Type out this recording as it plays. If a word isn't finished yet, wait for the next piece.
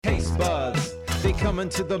coming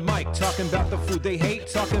to the mic, talking about the food they hate,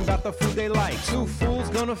 talking about the food they like. Two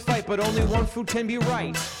fools gonna fight, but only one food can be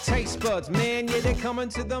right. Taste buds, man, yeah, they're coming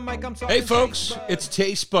to the mic. I'm talking. Hey, folks, it's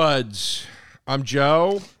Taste Buds. I'm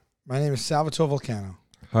Joe. My name is Salvatore Vulcano.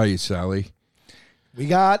 How are you, Sally? We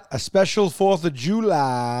got a special 4th of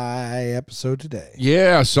July episode today.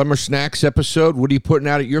 Yeah, summer snacks episode. What are you putting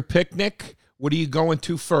out at your picnic? What are you going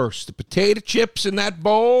to first? The potato chips in that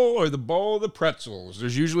bowl or the bowl of the pretzels?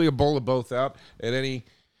 There's usually a bowl of both out at any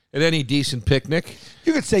decent picnic.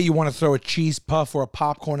 You could say you want to throw a cheese puff or a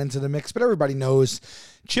popcorn into the mix, but everybody knows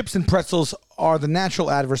chips and pretzels are the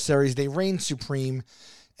natural adversaries. They reign supreme,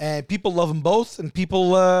 and people love them both, and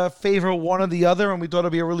people favor one or the other, and we thought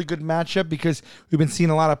it'd be a really good matchup because we've been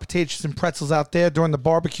seeing a lot of potato chips and pretzels out there during the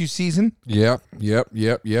barbecue season. Yep.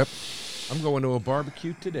 I'm going to a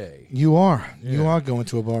barbecue today. You are. Yeah. You are going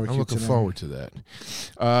to a barbecue I'm looking today. forward to that.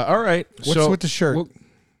 All right. What's with the shirt?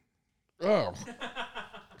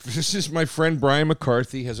 This is my friend Brian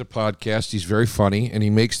McCarthy has a podcast. He's very funny, and he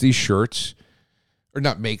makes these shirts. Or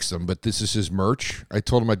not makes them, but this is his merch. I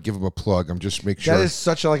told him I'd give him a plug. I'm just making sure. That is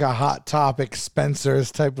such a Hot Topic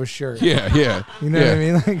Spencer's type of shirt. Yeah. You know what I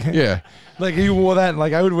mean? Yeah. Like you wore that,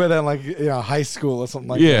 like I would wear that in like high school or something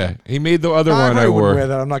like that. Yeah, he made the other one I I wore. wouldn't wear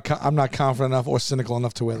that. I'm not confident enough or cynical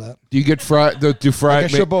enough to wear that. Do you get fried? Do fried? I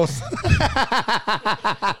guess you're both.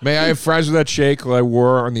 May I have fries with that shake I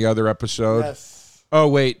wore on the other episode? Yes. Oh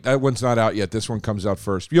wait, that one's not out yet. This one comes out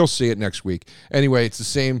first. You'll see it next week. Anyway, it's the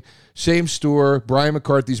same store, Brian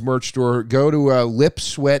McCarthy's merch store. Go to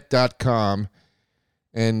lipsweat.com.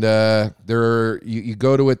 And you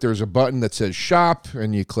go to it. There's a button that says shop,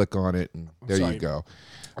 and you click on it, and you go.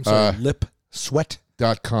 I'm sorry,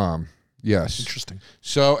 lipsweat.com. Yes. Interesting.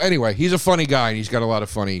 So anyway, he's a funny guy, and he's got a lot of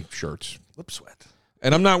funny shirts. Lip Sweat.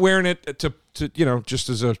 And I'm not wearing it to just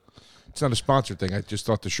as a. It's not a sponsored thing. I just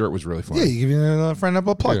thought the shirt was really funny. Yeah, you give your friend a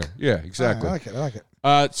plug. Yeah, exactly. I like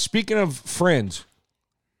it. Speaking of friends,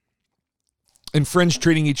 and friends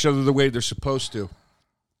treating each other the way they're supposed to,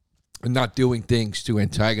 and not doing things to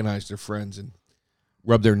antagonize their friends and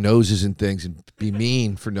rub their noses in things and be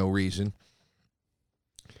mean for no reason.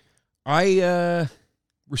 I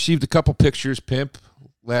received a couple pictures, Pimp,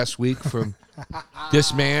 last week from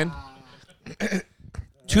this man.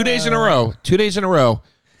 2 days in a row.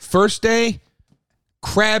 First day,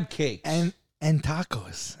 crab cakes. And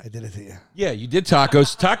tacos. I did it to you. Yeah, you did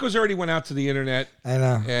tacos. Tacos already went out to the internet. I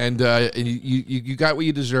know. And you got what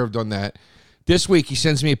you deserved on that. This week, he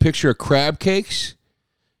sends me a picture of crab cakes.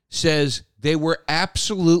 Says they were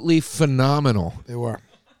absolutely phenomenal. They were.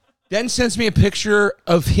 Then sends me a picture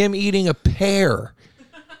of him eating a pear.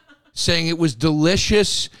 Saying it was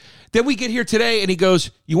delicious. Then we get here today, and he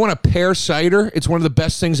goes, "You want a pear cider? It's one of the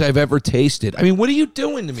best things I've ever tasted." I mean, what are you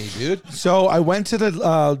doing to me, dude? So I went to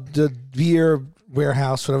the beer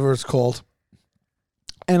warehouse, whatever it's called,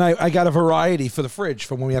 and I got a variety for the fridge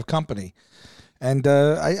for when we have company. And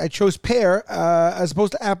I chose pear as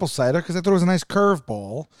opposed to apple cider because I thought it was a nice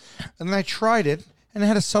curveball. And then I tried it, and it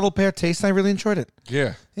had a subtle pear taste, and I really enjoyed it.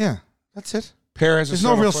 Yeah. Yeah, that's it. Pear has There's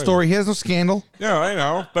no real story here. There's no scandal. No, I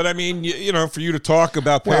know. But, I mean, for you to talk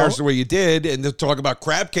about pears the way you did and to talk about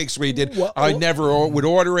crab cakes the way you did, I never would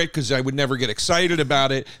order it because I would never get excited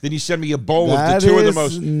about it. Then you send me a bowl of the two of the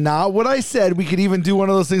most... That is not what I said. We could even do one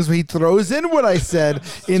of those things where he throws in what I said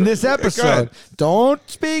in this episode. Don't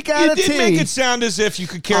speak out of tea. You did make it sound as if you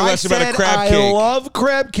could care less about a crab cake. I love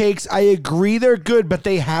crab cakes. I agree they're good, but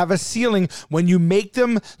they have a ceiling. When you make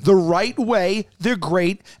them the right way, they're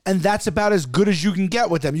great, and that's about as good as you can get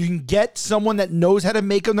with them. You can get someone that knows how to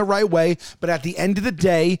make them the right way, but at the end of the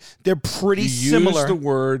day, they're pretty similar. Use the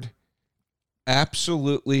word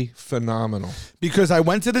absolutely phenomenal. Because I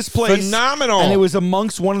went to this place. Phenomenal. And it was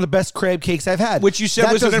amongst one of the best crab cakes I've had. Which you said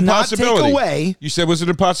was an impossibility. That does not take away. You said was an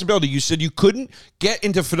impossibility. You said you couldn't get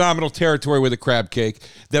into phenomenal territory with a crab cake.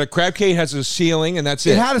 That a crab cake has a ceiling, and that's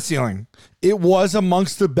it. It had a ceiling. It was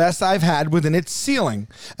amongst the best I've had within its ceiling.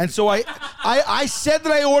 And so I said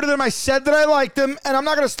that I ordered them. I said that I liked them, and I'm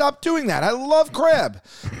not going to stop doing that. I love crab.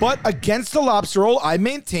 But against the lobster roll, I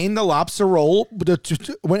maintain the lobster roll.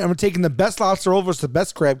 When I'm taking the best lobster roll versus the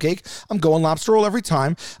best crab cake, I'm going lobster roll every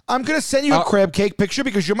time. I'm going to send you a crab cake picture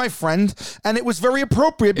because you're my friend, and it was very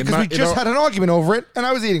appropriate because we just had an argument over it, and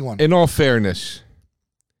I was eating one. In all fairness,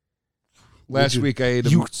 last week I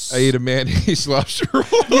ate a mayonnaise lobster roll.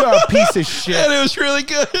 You're a piece of shit. And it was really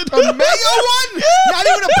good. A mayo one? Not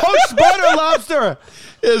even a poached butter lobster.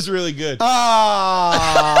 It was really good.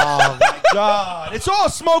 Oh, my God. It's all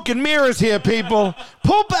smoke and mirrors here, people.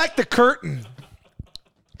 Pull back the curtain.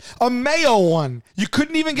 A mayo one. You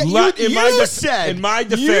couldn't even get. In my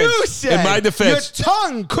defense, your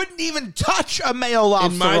tongue couldn't even touch a mayo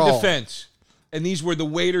lobster in my roll. defense, and these were the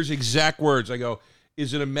waiter's exact words. I go,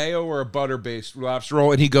 "Is it a mayo or a butter-based lobster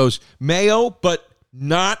roll?" And he goes, "Mayo, but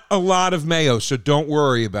not a lot of mayo, so don't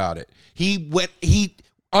worry about it." He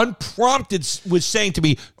unprompted was saying to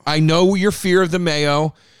me, "I know your fear of the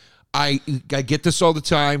mayo. I get this all the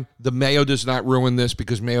time. The mayo does not ruin this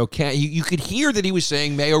because mayo can't." You could hear that he was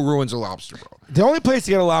saying mayo ruins a lobster roll. The only place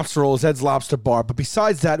to get a lobster roll is Ed's Lobster Bar. But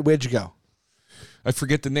besides that, where'd you go? I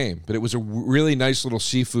forget the name, but it was a really nice little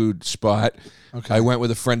seafood spot. Okay. I went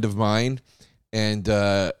with a friend of mine, and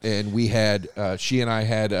we had she and I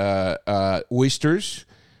had oysters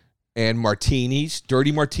and martinis,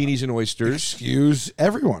 dirty martinis and oysters. Excuse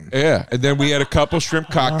everyone. Yeah, and then we had a couple shrimp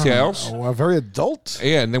cocktails. Very adult.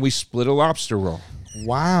 Yeah, and then we split a lobster roll.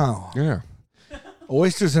 Wow. Yeah.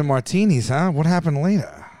 Oysters and martinis, huh? What happened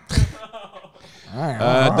later?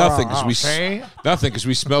 Nothing, because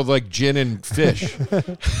we smelled like gin and fish.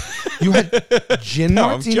 You had gin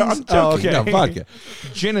martinis? I'm joking. No, vodka.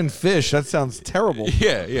 Gin and fish. That sounds terrible.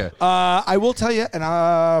 Yeah. I will tell you,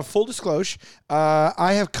 and full disclosure,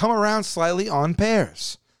 I have come around slightly on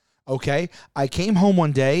pears. Okay? I came home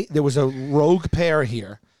one day. There was a rogue pear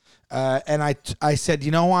here. And I said,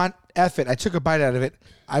 you know what? F it. I took a bite out of it.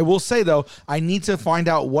 I will say, though, I need to find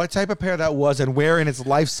out what type of pear that was and where in its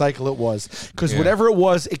life cycle it was. Because whatever it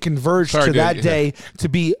was, it converged to that day to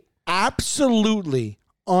be absolutely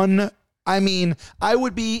I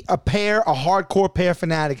would be a hardcore pear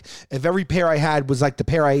fanatic if every pear I had was like the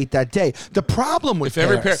pear I ate that day. The problem with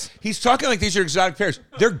pears, he's talking like these are exotic pears.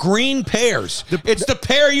 They're green pears. It's the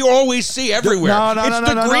pear you always see everywhere. No,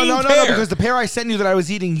 because the pear I sent you that I was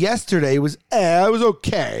eating yesterday was it was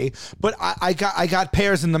okay, but I got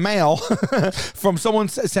pears in the mail from someone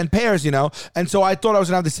sent pears, and so I thought I was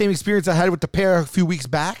gonna have the same experience I had with the pear a few weeks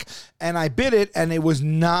back. And I bit it, and it was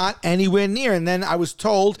not anywhere near. And then I was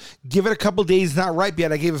told, give it a couple days, it's not ripe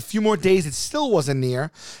yet. I gave it a few more days, it still wasn't near.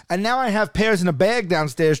 And now I have pears in a bag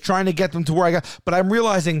downstairs trying to get them to where I got. But I'm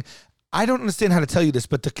realizing, I don't understand how to tell you this,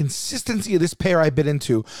 but the consistency of this pear I bit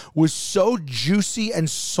into was so juicy and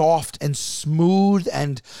soft and smooth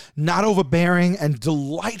and not overbearing and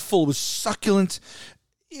delightful. It was succulent.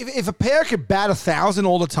 If a pear could bat 1,000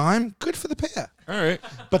 all the time, good for the pear. All right.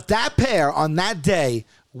 But that pear on that day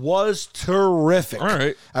was terrific. All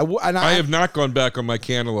right. I have not gone back on my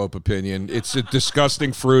cantaloupe opinion. It's a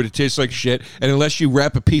disgusting fruit. It tastes like shit. And unless you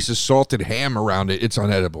wrap a piece of salted ham around it, it's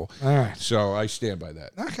unedible. All right. So I stand by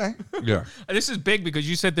that. Okay. Yeah. This is big because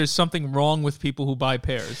you said there's something wrong with people who buy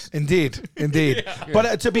pears. Indeed. Yeah.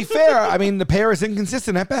 But to be fair, the pear is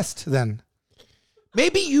inconsistent at best then.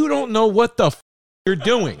 Maybe you don't know what the you're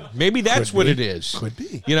doing. Maybe that's what it is. Could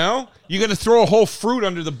be. You're going to throw a whole fruit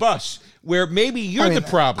under the bus. Where maybe you're the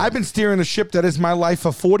problem. I've been steering the ship that is my life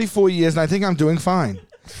for 44 years, and I think I'm doing fine.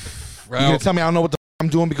 Well, you're going to tell me I don't know what the I'm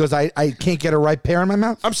doing because I can't get a ripe pear in my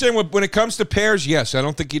mouth? I'm saying when it comes to pears, yes, I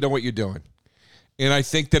don't think you know what you're doing. And I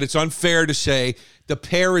think that it's unfair to say the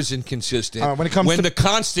pear is inconsistent when the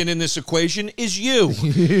constant in this equation is you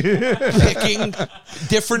picking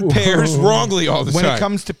different pears wrongly all the time. When it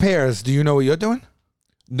comes to pears, do you know what you're doing?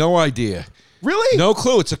 No idea. Really? No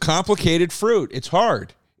clue. It's a complicated fruit. It's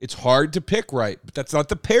hard. It's hard to pick right, but that's not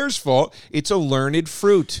the pear's fault. It's a learned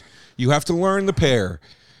fruit. You have to learn the pear.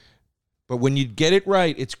 But when you get it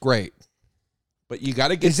right, it's great. But you got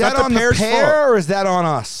to get. Is that on the pear or is that on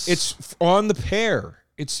us? It's on the pear.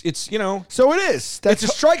 It's So it is. That's a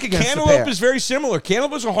strike against the pear. Cantaloupe is very similar.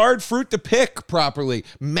 Cantaloupe is a hard fruit to pick properly.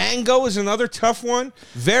 Mango is another tough one.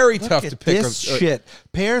 Very tough to pick. This shit.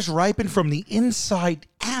 Pears ripen from the inside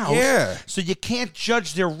out. Yeah. So you can't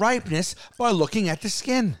judge their ripeness by looking at the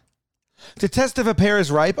skin. To test if a pear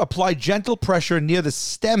is ripe, apply gentle pressure near the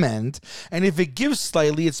stem end, and if it gives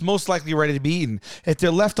slightly, it's most likely ready to be eaten. If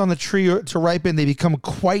they're left on the tree to ripen, they become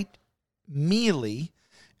quite mealy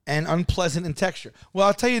and unpleasant in texture. Well,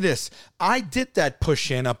 I'll tell you this. I did that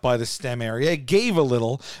push in up by the stem area. It gave a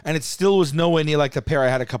little, and it still was nowhere near like the pear I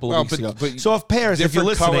had a couple of weeks ago. So if pears, if you're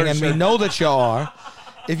listening, and we know that you are,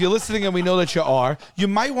 if you're listening and we know that you are, you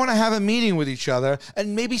might want to have a meeting with each other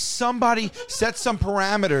and maybe somebody set some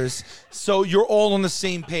parameters so you're all on the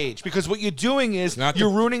same page. Because what you're doing is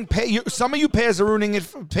you're ruining some of you pears are ruining it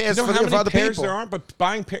pears for other people. There aren't, but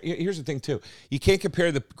buying pear, here's the thing too. You can't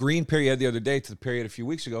compare the green pear you had the other day to the pear you had a few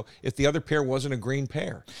weeks ago if the other pear wasn't a green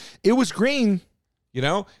pear. It was green.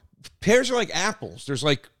 Pears are like apples. There's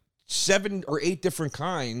like 7 or 8 different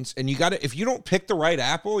kinds, and if you don't pick the right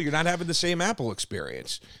apple, you're not having the same apple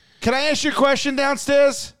experience. Can I ask you a question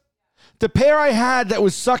downstairs? The pear I had that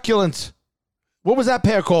was succulent, What was that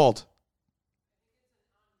pear called?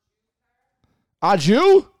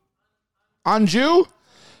 Anjou? Anjou?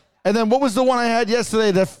 And then what was the one I had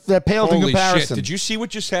yesterday that paled in Holy comparison? shit. Did you see what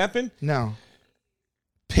just happened? No.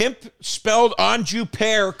 Pimp spelled Anjou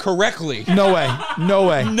pear correctly. No way. No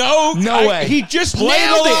way. No way. He just Play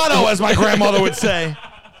nailed Milano, it. as my grandmother would say.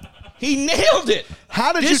 He nailed it.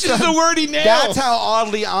 How did This you is the word he nailed. That's how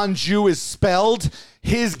oddly Anjou is spelled.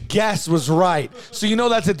 His guess was right. So you know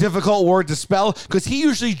that's a difficult word to spell because he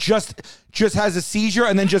usually just has a seizure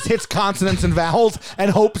and then just hits consonants and vowels and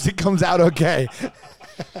hopes it comes out okay.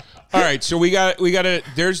 All right, so we got to.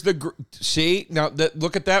 There's the see now.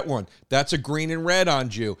 Look at that one. That's a green and red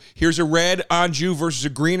Anjou. Here's a red Anjou versus a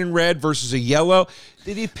green and red versus a yellow.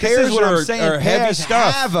 Pears are heavy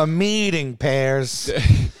stuff. Have a meeting, pears.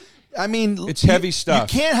 I mean, it's heavy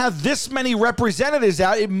stuff. You can't have this many representatives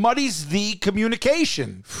out. It muddies the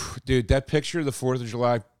communication. Dude, that picture of the 4th of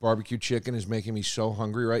July barbecue chicken is making me so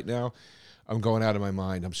hungry right now. I'm going out of my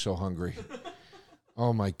mind. I'm so hungry.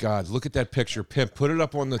 Oh, my God. Look at that picture. Pimp, put it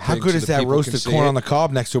up on the thing. How good is that roasted corn on the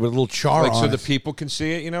cob next to it with a little char on so it? the people can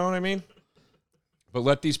see it, you know what I mean? But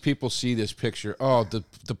let these people see this picture. Oh, the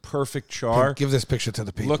perfect char. Give this picture to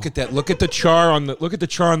the people. Look at that. Look at the char on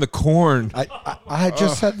the corn. I had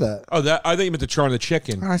just said that. Oh, I think you meant the char on the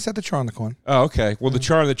chicken. I said the char on the corn. Oh, okay. Well, the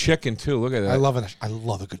char on the chicken too. Look at that. I love it. I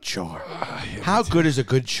love a good char. How good is a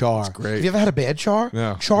good char? It's great. Have you ever had a bad char?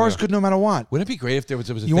 No. Char is good no matter what. Wouldn't it be great if there was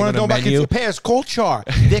a You thing want on to know a about menu? pears? Cold char.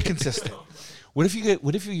 They're consistent. What if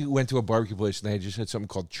you went to a barbecue place and they just had something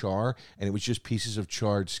called char and it was just pieces of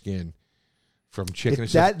charred skin from chicken?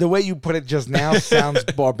 The way you put it just now sounds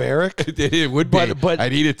barbaric. It would be. But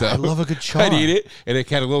I'd eat it though. I love a good char. I'd eat it, and it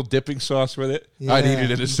had a little dipping sauce with it. Yeah. I'd eat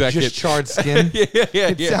it in a second. Just charred skin. yeah.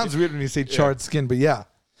 It sounds weird when you say charred skin, but yeah.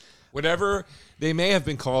 Whatever they may have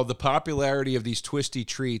been called, the popularity of these twisty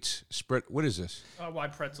treats spread. What is this? Why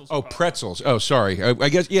pretzels? Oh, pretzels. Oh, sorry. I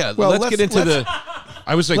guess, yeah. Well, let's get into the.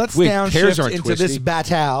 I was like, let's wait, downshift pears aren't into twisty. this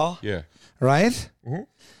battle. Yeah. Right? Mhm.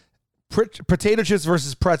 Potato chips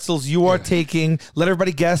versus pretzels. You are taking. Let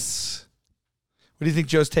everybody guess. What do you think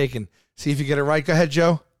Joe's taking? See if you get it right. Go ahead,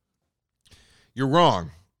 Joe. You're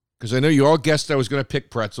wrong, because I know you all guessed I was going to pick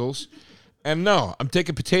pretzels, and no, I'm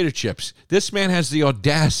taking potato chips. This man has the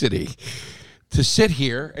audacity to sit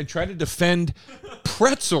here and try to defend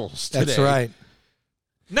pretzels today. That's right.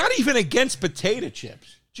 Not even against potato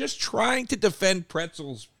chips, just trying to defend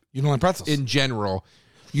pretzels. You don't like pretzels in general.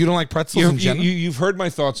 You don't like pretzels in general? You've heard my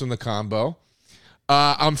thoughts on the combo.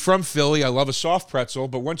 I'm from Philly. I love a soft pretzel,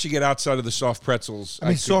 but once you get outside of the soft pretzels... I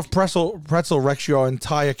mean, soft pretzel wrecks your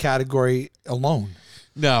entire category alone.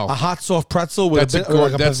 No. A hot soft pretzel with that's a bit,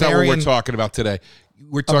 like a that's Bavarian, not what we're talking about today.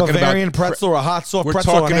 We're talking a Bavarian about pretzel or a hot soft we're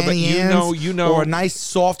pretzel talking or about you know or a nice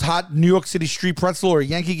soft hot New York City street pretzel or a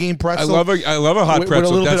Yankee game pretzel. I love a hot with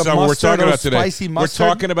pretzel. a little That's bit of not what we're mustard talking or about today. spicy mustard. We're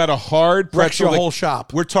talking about a hard Wrecks pretzel. your whole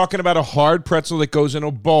shop. We're talking about a hard pretzel that goes in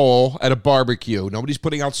a bowl at a barbecue. Nobody's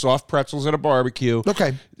putting out soft pretzels at a barbecue.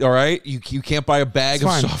 Okay. All right? You can't buy a bag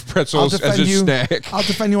of soft pretzels as a snack. I'll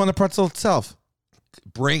defend you on the pretzel itself.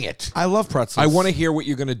 Bring it. I love pretzels. I want to hear what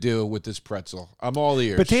you're going to do with this pretzel. I'm all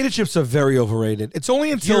ears. Potato chips are very overrated. It's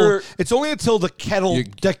only until the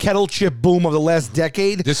kettle chip boom of the last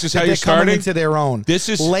decade. This is that how they're you're starting coming into their own. This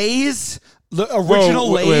is Lay's. The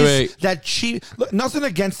original Lay's, wait. that cheap. Look, nothing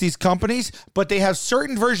against these companies, but they have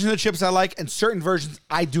certain versions of the chips I like and certain versions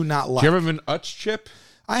I do not like. Do you ever have an Utz chip?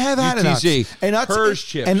 I have had an UTZ. Utz. Hers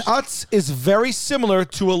chips. And Utz is very similar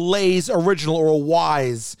to a Lay's original or a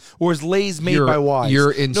Wise, or is Lay's made by Wise.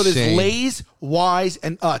 You're insane. No, there's Lay's, Wise,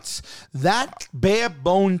 and Utz. That bare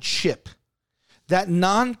bone chip, that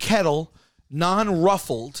non-kettle,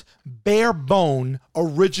 non-ruffled, bare bone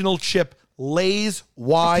original chip, Lay's,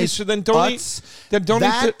 Wise, Okay, so then don't Utz.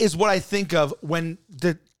 That is what I think of when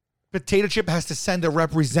the potato chip has to send a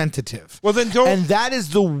representative. Well, then don't. And that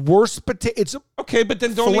is the worst potato. It's okay, but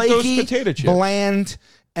then don't flaky, eat those potato chips. Bland,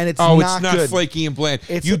 and it's not good. flaky and bland.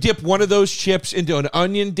 It's you dip one of those chips into an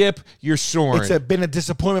onion dip, you're soaring. It's been a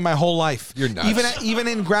disappointment my whole life. You're nuts. Even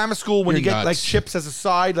in grammar school, when you get like chips as a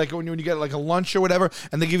side, like when you get like a lunch or whatever,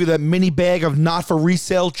 and they give you that mini bag of not for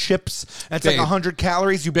resale chips, and it's like 100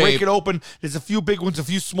 calories. You break it open. There's a few big ones, a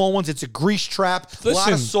few small ones. It's a grease trap. Listen, a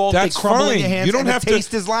lot of salt. That's they crumble fine. in your hands. You don't have the to.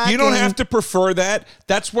 Taste is lacking. You don't have to prefer that.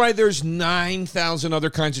 That's why there's 9,000 other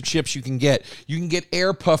kinds of chips you can get. You can get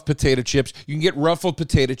air puff potato chips. You can get ruffled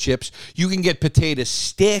potato chips. You can get potato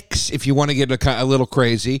sticks if you want to get a little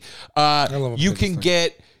crazy. You can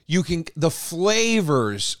get the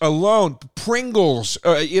flavors alone. Pringles,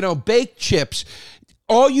 baked chips.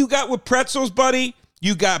 All you got with pretzels, buddy,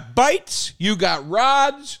 you got bites, you got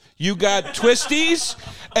rods, You got twisties,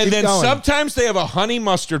 and Keep then going. sometimes they have a honey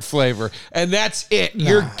mustard flavor, and that's it.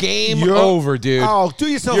 You're game over, dude. Oh, do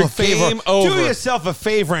yourself You're a favor. game over. Do yourself a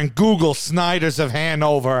favor and Google Snyder's of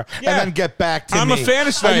Hanover, Yeah. and then get back to me. I'm a fan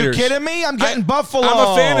of Snyder's. Are you kidding me? I'm getting Buffalo.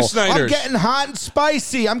 I'm a fan of Snyder's. I'm getting hot and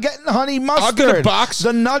spicy. I'm getting honey mustard. I'll get a box.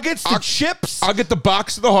 The nuggets, the chips. I'll get the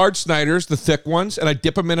box of the hard Snyder's, the thick ones, and I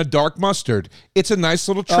dip them in a dark mustard. It's a nice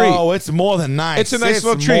little treat. Oh, it's more than nice. It's a nice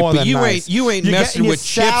little treat, more but than you nice. ain't You're messing getting your with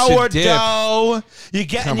chips and dip. sourdough. You're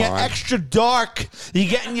getting Come your on. extra dark. You're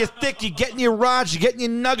getting your thick. You're getting your rods. You're getting your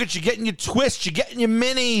nuggets. You're getting your twists. You're getting your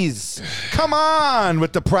minis. Come on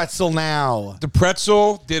with the pretzel now. The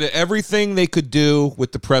pretzel did everything they could do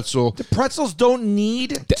with the pretzel. The pretzels don't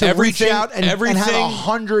need to reach everything- out and have everything-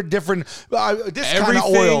 100 different, this kind of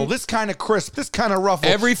Everything- oil, this kind of crisp, this kind of ruffle,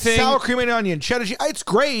 Everything- sour cream and onion, cheddar cheese. It's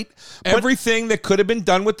great. But Everything that could have been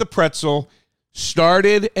done with the pretzel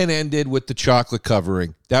started and ended with the chocolate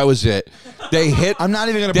covering. That was it. They hit. I'm not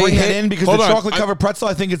even going to they bring that hit- in because the hold on. chocolate covered pretzel,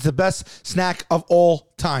 I think it's the best snack of all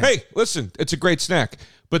time. Hey, listen, it's a great snack.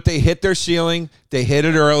 But they hit their ceiling. They hit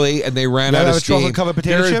it early, and they ran You out ever of have a steam. chocolate-covered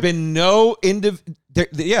potato There has chip? been no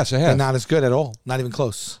yes, I They're have. not as good at all. Not even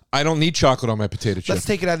close. I don't need chocolate on my potato chip. Let's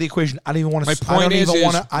take it out of the equation. I don't even want to. My point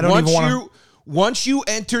I don't even want to. once you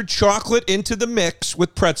entered chocolate into the mix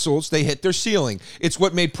with pretzels, they hit their ceiling. It's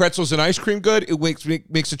what made pretzels and ice cream good. It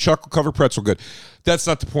makes a chocolate covered pretzel good. That's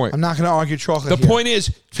not the point. I'm not going to argue chocolate. The here. point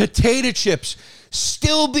is potato chips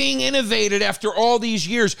still being innovated after all these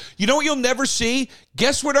years. You know what you'll never see?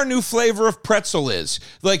 Guess what our new flavor of pretzel is?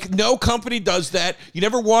 Like, no company does that. You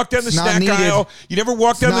never walk down the It's not snack needed. aisle. You never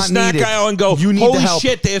walk down the not snack needed. aisle and go, You need the holy help.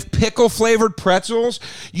 shit, they have pickle flavored pretzels.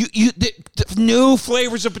 The new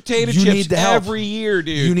flavors of potato You chips need the help. every year,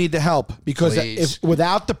 dude. You need the help because Please. if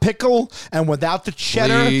without the pickle and without the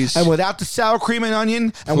cheddar Please. and without the sour cream and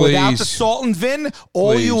onion and without the Please. salt and vin,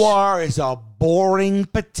 all Please. you are is a boring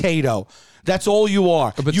potato. That's all you are.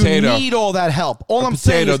 A potato. You need all that help. All I'm potato,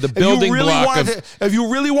 saying is, the building block if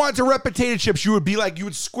you really wanted to rep potato chips, you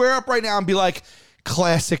would square up right now and be like,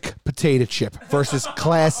 classic potato chip versus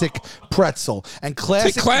classic pretzel. And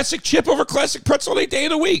Take classic chip over classic pretzel any day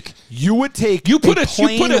of the week. you would take You put a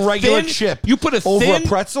plain regular thin, chip You put a over thin a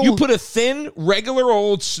pretzel. You put a thin, regular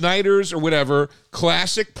old Snyder's or whatever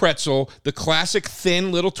classic pretzel, the classic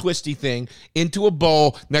thin little twisty thing, into a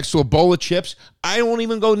bowl next to a bowl of chips. I won't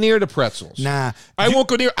even go near the pretzels. Nah. I won't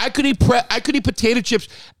go near. I could eat potato chips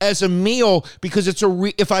as a meal because it's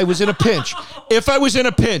if I was in a pinch. If I was in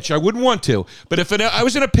a pinch, I wouldn't want to. But if I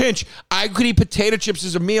was in a pinch, I could eat potato chips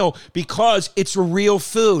as a meal because it's a real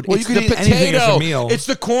food. Well, it's you could the eat anything as a potato. meal. It's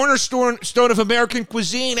the cornerstone of American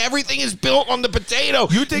cuisine. Everything is built on the potato.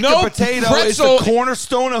 You think No the potato pretzel, is the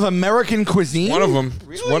cornerstone of American cuisine? One of them.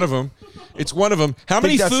 It's one of them. It's one of them. How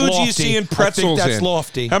many that's foods do you lofty. see in I think pretzels? that's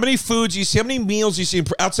lofty. How many foods you see? How many meals you see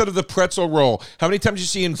outside of the pretzel roll? How many times you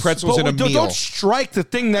see in pretzels in a meal? Don't strike the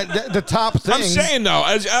thing the top thing. I'm saying though,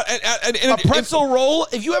 A pretzel roll,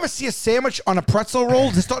 if you ever see a sandwich on a pretzel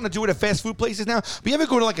roll, they're starting to do it at fast food places now. But you ever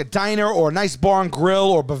go to like a diner or a nice bar and grill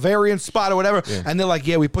or Bavarian spot or whatever, and they're like,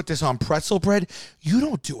 yeah, we put this on pretzel bread. You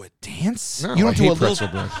don't do a dance. No, you don't I do hate a pretzel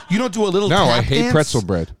little, bread. You don't do a little No, I tap hate dance? pretzel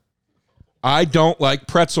bread. I don't like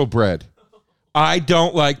pretzel bread. I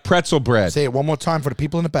don't like pretzel bread. Say it one more time for the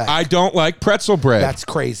people in the back. I don't like pretzel bread. That's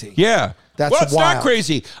crazy. Yeah. That's well, it's wild. not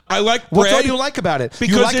crazy. I like bread. What's all you like about it?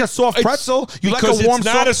 You like a soft pretzel? You like a because warm it's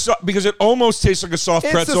not soft... because it almost tastes like a soft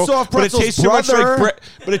It's a pretzel, soft but it pretzel's tastes too much brother. like bread.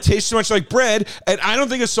 But it tastes too much like bread, and I don't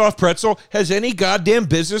think a soft pretzel has any goddamn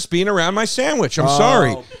business being around my sandwich. I'm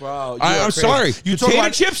sorry. Bro, I'm sorry. You talk Potato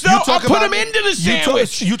about chips, though, I'll put them into the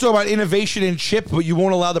sandwich. You talk about innovation in chip, but you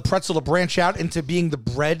won't allow the pretzel to branch out into being the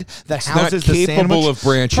bread that houses not the capable sandwich. of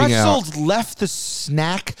branching out. Pretzels left the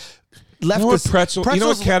snack. You know what pretzel? You know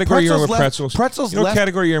what category you're in with pretzels? Pretzels You know what left.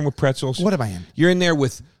 category you're in with pretzels? What am I in? You're in there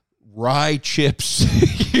with rye chips.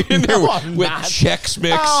 You're in there I'm with not. Chex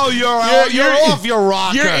Mix. Oh, you're off your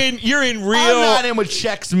rocker. You're in real. I'm not in with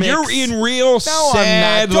Chex Mix. You're in real I'm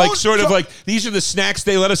sad, not. like Don't- sort of don't- like these are the snacks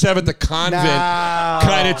they let us have at the convent No.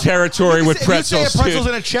 kind of territory with If pretzels. you say a pretzel's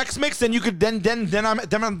dude. in a Chex Mix, then you could then I'm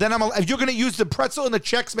if you're gonna use the pretzel in the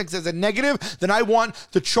Chex Mix as a negative, then I want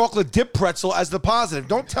the chocolate dip pretzel as the positive.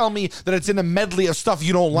 Don't tell me that it's in a medley of stuff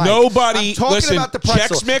you don't like. Nobody I'm talking listen. about the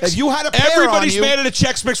pretzel. Chex Mix. If you had a pear everybody's on you, mad at a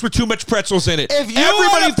Chex Mix with too much pretzels in it. If you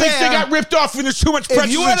Everybody had a thinks they pear- got ripped off when there's too much pretzels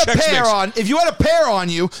if you in had a Chex pear Mix. if you had a pear on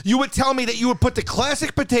you, you would tell me that you would put the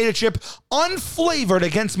classic potato chip unflavored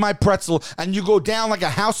against my pretzel, and you go down like a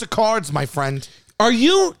house of cards, my friend. Are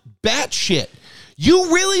you batshit?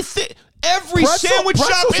 You really think Every sandwich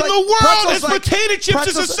shop in the world has potato chips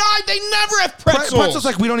as a side. They never have pretzels. Pretzels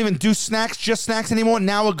like we don't even do snacks, just snacks anymore.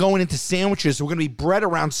 Now we're going into sandwiches. So we're going to be bread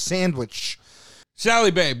around sandwich.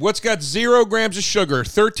 Sally Babe, what's got 0 grams of sugar,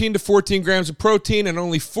 13 to 14 grams of protein, and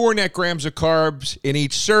only 4 net grams of carbs in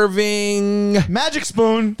each serving? Magic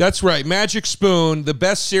Spoon. That's right, Magic Spoon, the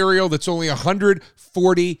best cereal that's only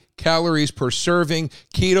 140 calories per serving,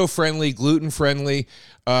 keto-friendly, gluten-friendly,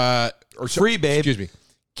 Free, babe. Excuse me.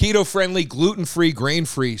 Keto-friendly, gluten-free,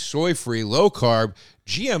 grain-free, soy-free, low-carb,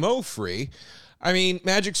 GMO-free. I mean,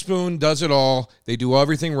 Magic Spoon does it all. They do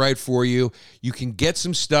everything right for you. You can get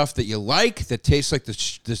some stuff that you like that tastes like the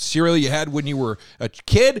cereal you had when you were a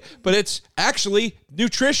kid, but it's actually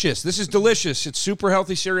nutritious. This is delicious. It's super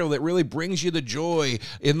healthy cereal that really brings you the joy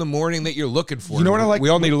in the morning that you're looking for. You know what I like? We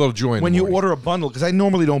all need a little joy in when the you morning. order a bundle, because I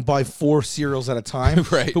normally don't buy 4 cereals at a time.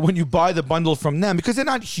 Right. But when you buy the bundle from them, because they're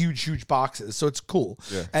not huge boxes, so it's cool.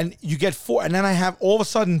 Yeah. And you get 4, and then I have all of a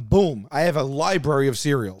sudden, boom, I have a library of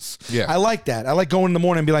cereals. Yeah. I like that. I like going in the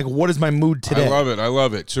morning and be like, what is my mood today? I love it. I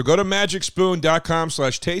love it. So go to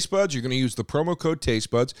magicspoon.com/tastebuds. You're going to use the promo code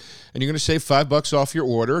tastebuds, and you're going to save $5 off your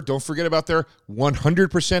order. Don't forget about their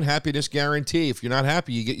 100% happiness guarantee. If you're not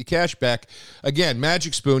happy, you get your cash back. Again,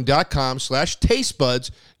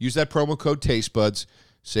 magicspoon.com/tastebuds. Use that promo code tastebuds.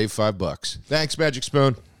 Save $5. Thanks, Magic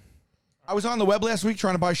Spoon. I was on the web last week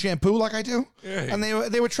trying to buy shampoo like I do, Yeah. and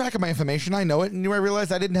they were tracking my information. I know it, and I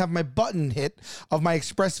realized I didn't have my button hit of my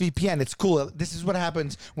ExpressVPN. It's cool. This is what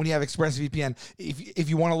happens when you have ExpressVPN. If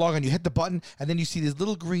you want to log on, you hit the button, and then you see this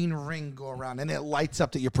little green ring go around, and it lights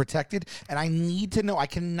up that you're protected. And I need to know. I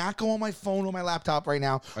cannot go on my phone or my laptop right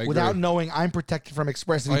now without knowing I'm protected from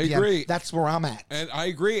ExpressVPN. I agree. That's where I'm at. And I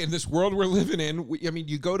agree. In this world we're living in,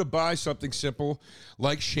 you go to buy something simple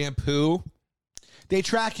like shampoo. They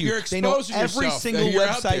track you. You're They know exposing every yourself single that you're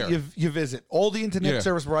out website there. you visit. All the internet Yeah.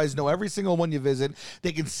 service providers know every single one you visit.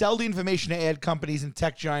 They can sell the information to ad companies and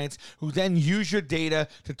tech giants who then use your data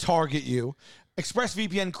to target you.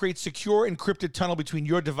 ExpressVPN creates secure encrypted tunnel between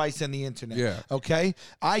your device and the internet. Yeah. Okay.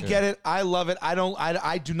 I get it. I love it. I do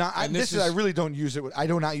not. I really don't use it. I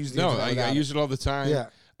do not use the No, internet. I without use it all the time. Yeah.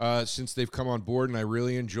 Since they've come on board, and I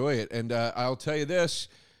really enjoy it. And I'll tell you this: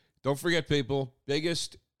 don't forget, people,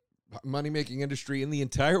 biggest money-making industry in the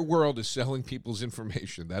entire world is selling people's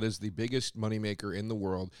information. That is the biggest moneymaker in the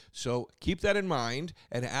world. So keep that in mind.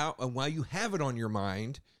 And while you have it on your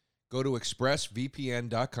mind, go to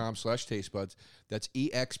expressvpn.com/tastebuds. That's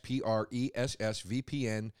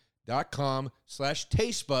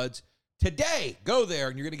expressvpn.com/tastebuds. Today, go there,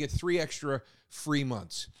 and you're going to get 3 extra free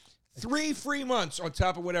months. 3 free months on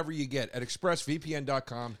top of whatever you get at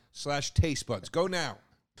expressvpn.com/tastebuds. Go now.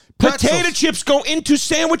 Potato chips go into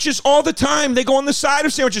sandwiches all the time. They go on the side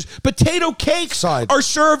of sandwiches. Potato cakes are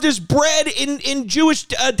served as bread in Jewish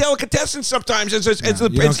delicatessen sometimes instead of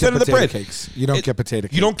the bread. Cakes. You don't get potato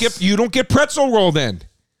cakes. You don't get pretzel roll then.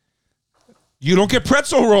 You don't get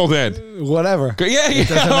pretzel roll then. Whatever.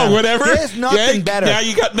 Yeah, whatever. There's nothing better. Now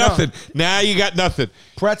you got nothing. No. Now you got nothing.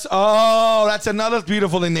 Pretzel. Oh, that's another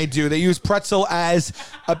beautiful thing they do. They use pretzel as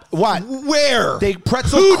what? Where?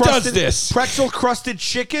 Who does this? Pretzel crusted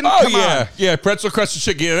chicken. Oh, Come on. Yeah, pretzel crusted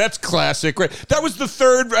chicken. Yeah, that's classic. Right? That was the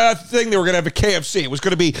third thing they were going to have at KFC. It was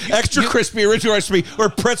going to be extra crispy, original recipe,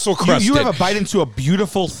 or pretzel crusted. You ever bite into a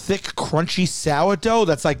beautiful, thick, crunchy sourdough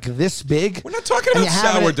that's like this big? We're not talking about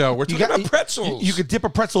sourdough. We're talking about pretzels. You could dip a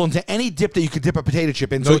pretzel into any dip that you could dip a potato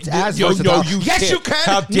chip in, so it's as versatile. Yes, you can.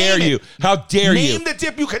 How dare you? How dare you? Name the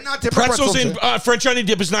dip you cannot dip Pretzels a pretzel in French onion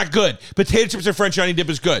dip is not good. Potato chips and French onion dip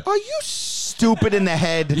is good. Are you stupid in the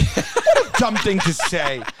head? What a dumb thing to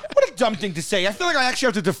say. What a dumb thing to say. I feel like I actually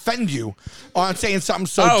have to defend you on saying something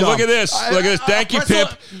so dumb. Oh, look at this. Look at this. Thank you, Pip.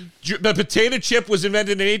 The potato chip was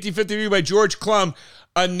invented in 1853 by George Clum,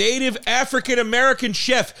 a native African-American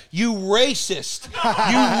chef. You racist.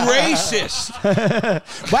 You racist.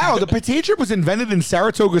 Wow, the potato chip was invented in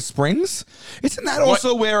Saratoga Springs? Isn't that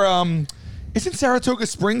also where, isn't Saratoga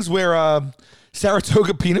Springs where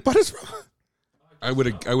Saratoga peanut butter's from? I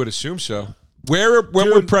would assume so. When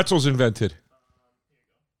were pretzels invented?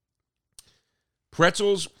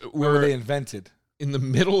 Pretzels Where were they invented? in the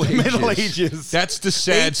Middle Ages. Middle Ages. That's the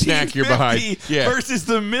sad snack you're behind. Yeah. Versus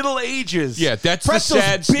the Middle Ages. Yeah, that's Pretzel's the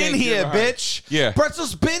sad snack been here, you're behind. bitch. Yeah.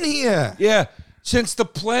 Pretzel's been here. Yeah. Since the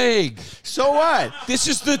plague. So what? This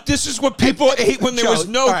is what people ate when there was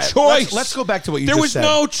no all right, choice. Let's go back to what you there just was said.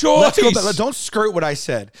 no choice. Let's go back. Don't skirt what I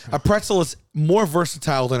said. A pretzel is more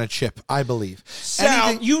versatile than a chip, I believe.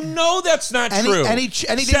 Sal, you know that's not true.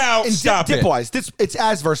 Sal, stop it. Dip-wise, it's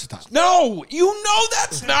as versatile. No, you know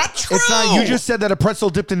that's not true. It's not. You just said that a pretzel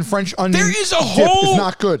dipped in French onion There is a dip whole- is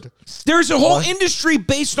not good. There's a whole industry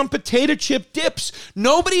based on potato chip dips.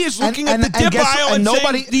 Nobody is looking at the dip aisle and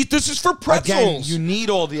saying, this is for pretzels. Again, you need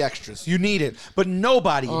all the extras. You need it. But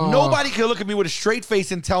nobody can look at me with a straight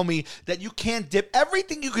face and tell me that you can't dip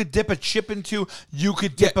everything you could dip a chip into, you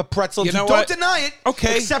could dip a pretzel into. Don't deny it.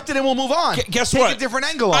 Okay. Accept it and we'll move on. Guess Take what? a different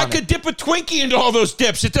angle on I it. could dip a Twinkie into all those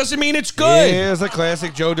dips. It doesn't mean it's good. Here's a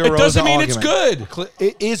classic Joe DeRosa It doesn't mean argument. it's good.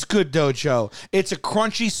 It is good, though, Joe. It's a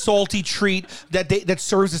crunchy, salty treat that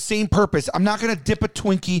serves the same purpose. I'm not going to dip a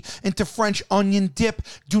Twinkie into French onion dip.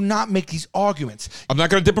 Do not make these arguments. I'm not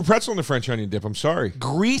going to dip a pretzel in the French onion dip. I'm sorry.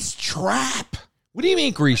 Grease trap. What do you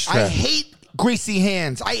mean grease trap? I hate greasy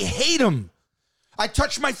hands. I hate them. I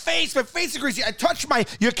touch my face. My face is greasy. I touch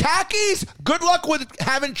your khakis. Good luck with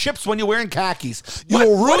having chips when you're wearing khakis.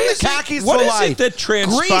 You'll ruin the khakis for life. What is it that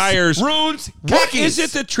transpires? Grease ruins khakis. What is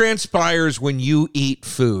it that transpires when you eat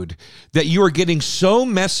food? That you are getting so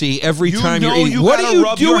messy every time you're eating. What are you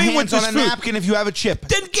rub your doing hands with this on a food? napkin if you have a chip?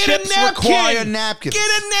 Then get Chips a napkin. Require napkins. Get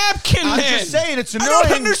a napkin. I'm then. just saying it's annoying. I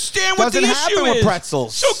don't understand what Doesn't the happen issue with is.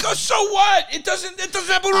 pretzels. So what? It doesn't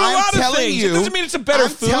happen with a lot of things. It doesn't mean it's a better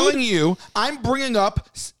food. I'm telling you, I'm bringing up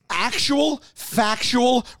actual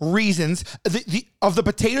factual reasons of the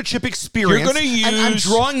potato chip experience. You're going to use. And I'm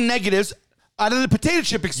drawing negatives out of the potato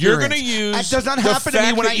chip experience. You're going to use. That does not the happen to me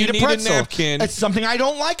fact when that I you eat a need pretzel. napkin. It's something I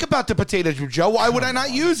don't like about the potato chip, Joe. Why would I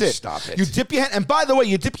not use it? Stop it. You dip your hand, and by the way,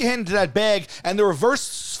 you dip your hand into that bag, and the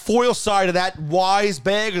reverse foil side of that Wise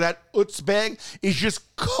bag or that Utz bag is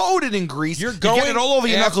just coated in grease. You're going you get it all over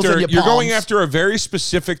your knuckles and your palms. You're going after a very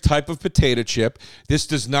specific type of potato chip. This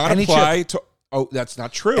does not apply to. Oh, that's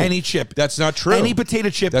not true. Any chip. That's not true. Any potato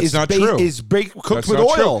chip that's is not true. Cooked with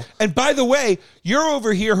oil. True. And by the way, you're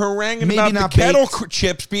over here haranguing Maybe about not the kettle baked.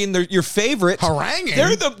 chips being your favorite. Haranguing?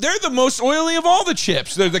 They're the most oily of all the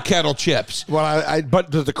chips. They're the kettle chips. Well, but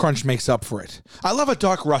the crunch makes up for it. I love a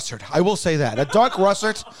dark russet. I will say that. A dark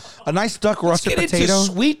russet, a nice dark russet Let's get potato.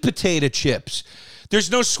 into sweet potato chips. There's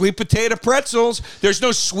no sweet potato pretzels. There's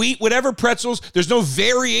no sweet whatever pretzels. There's no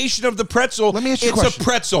variation of the pretzel. Let me ask you a It's question. a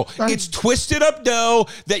pretzel. It's twisted up dough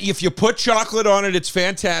that if you put chocolate on it, it's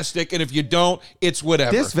fantastic. And if you don't, it's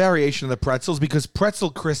whatever. This variation of the pretzels, because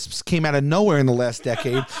pretzel crisps came out of nowhere in the last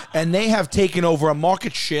decade, and they have taken over a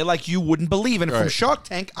market share like you wouldn't believe. And from Shark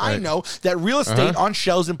Tank, I know that real estate on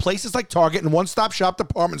shelves in places like Target and one-stop shop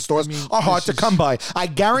department stores are hard to come by. I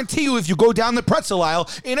guarantee you, if you go down the pretzel aisle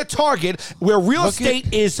in a Target where real estate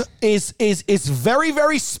is very,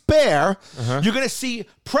 very spare, you're going to see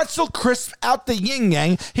pretzel crisp out the yin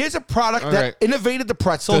yang. Here's a product that innovated the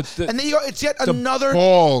pretzel, and then it's yet another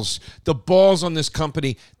the balls on this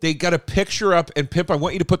company. They got a picture up, and Pip, I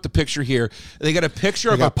want you to put the picture here. They got a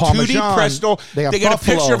picture of a 2D pretzel. They got a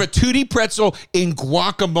picture of a 2D pretzel in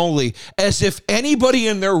guacamole, as if anybody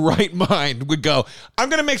in their right mind would go, I'm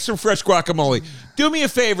going to make some fresh guacamole. Do me a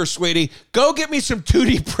favor, sweetie. Go get me some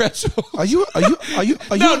 2D pretzel. Are you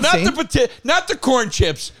No, insane? not the corn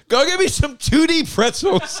chips. Go get me some 2D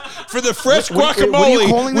pretzels for the fresh What are you calling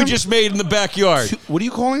guacamole we them? just made in the backyard. What are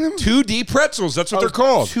you calling them? 2D pretzels. That's what they're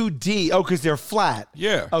called. 2D. Oh, because they're flat.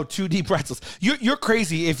 Yeah. Oh, 2D pretzels. You're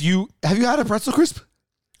crazy. Have you had a pretzel crisp?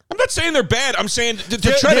 I'm not saying they're bad. I'm saying to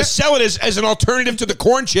try to sell it as an alternative to the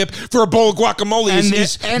corn chip for a bowl of guacamole is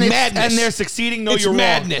madness. And they're succeeding. No, It's you're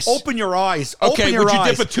madness. wrong. Open your eyes. Okay, Open your would you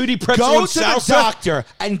eyes. dip a 2D pretzel go in to salsa? the doctor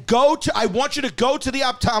and I want you to go to the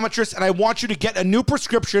optometrist and I want you to get a new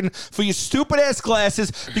prescription for your stupid ass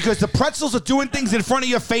glasses because the pretzels are doing things in front of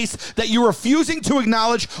your face that you're refusing to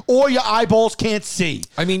acknowledge or your eyeballs can't see.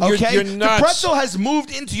 I mean, you're okay? nuts. The pretzel has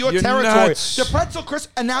moved into your You're territory. nuts. The pretzel crisp,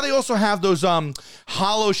 and now they also have those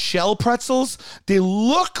hollow shell pretzels. They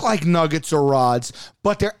look like nuggets or rods,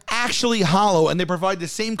 but they're actually hollow, and they provide the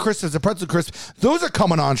same crisp as a pretzel crisp. Those are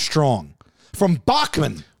coming on strong. From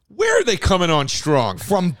Bachman. Where are they coming on strong?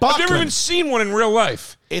 From Bachman. I've never even seen one in real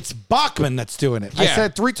life. It's Bachman that's doing it. Yeah. I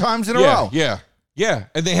said it 3 times in a row. Yeah,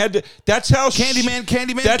 and they had to. That's how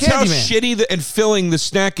Candyman. That's how shitty and filling the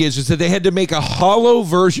snack is that they had to make a hollow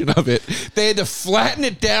version of it. They had to flatten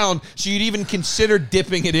it down so you'd even consider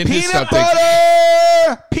dipping it into something.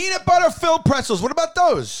 Peanut butter filled pretzels. What about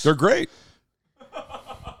those? They're great.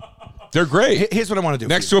 They're great. Here's what I want to do.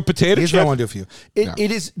 Next to a potato Here's chip. what I want to do for you.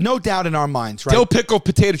 It is no doubt in our minds, right? Dill pickle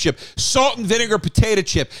potato chip, salt and vinegar potato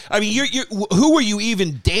chip. I mean, who are you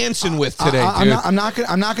even dancing with today, dude? I'm not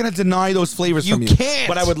gonna deny those flavors from you. You can't.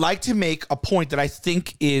 But I would like to make a point that I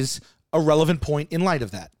think is a relevant point in light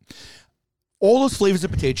of that. all those flavors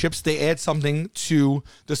of potato chips, they add something to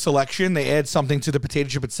the selection. They add something to the potato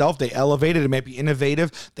chip itself. They elevate it. It may be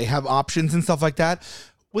innovative. They have options and stuff like that.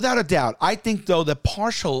 Without a doubt. I think, though, the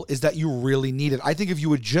partial is that you really need it. I think if you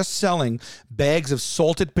were just selling bags of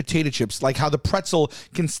salted potato chips, like how the pretzel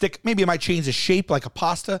can stick, maybe it might change the shape like a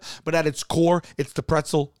pasta, but at its core, it's the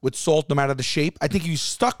pretzel with salt no matter the shape. I think if you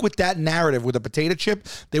stuck with that narrative with a potato chip,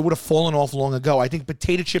 they would have fallen off long ago. I think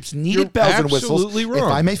potato chips needed bells and whistles, absolutely wrong.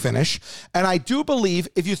 if I may finish. And I do believe,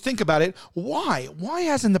 if you think about it, why? Why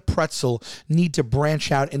hasn't the pretzel need to branch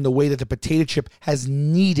out in the way that the potato chip has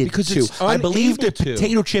needed Because to? it's I believe the unable to.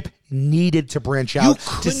 potato chip needed to branch out to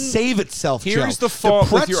couldn't- save itself. Here's Joe. the fault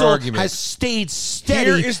the with your pretzel argument. has stayed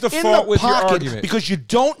steady. Here is the in fault the with your pocket argument. because you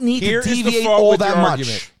don't need Here to is the deviate fault all with that your much.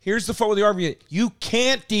 argument. Here's the fault with the argument. You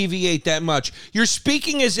can't deviate that much. You're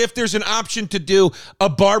speaking as if there's an option to do a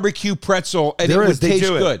barbecue pretzel and There it is. would They taste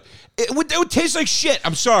do it. good. It would taste like shit.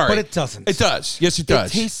 I'm sorry. But it doesn't. It does. Yes, it does.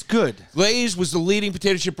 It tastes good. Lay's was the leading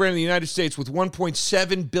potato chip brand in the United States with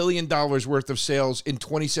 $1.7 billion worth of sales in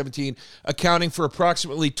 2017, accounting for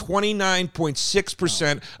approximately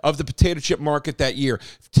 29.6% of the potato chip market that year.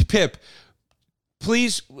 Pip,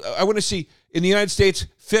 please, I want to see, in the United States,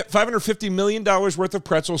 $550 million worth of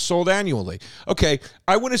pretzels sold annually. Okay,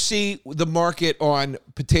 I want to see the market on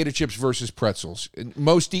potato chips versus pretzels,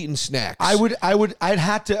 most eaten snacks. I'd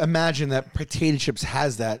have to imagine that potato chips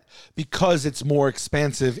has that because it's more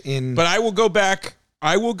expansive in. But I will go back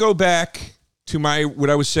to what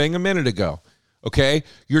I was saying a minute ago. Okay,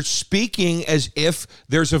 you're speaking as if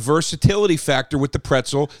there's a versatility factor with the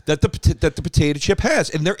pretzel that the potato chip has,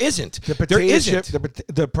 and there isn't. The potato there isn't. chip,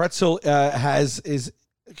 the pretzel is.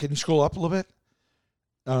 Can you scroll up a little bit?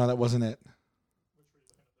 No, that wasn't it.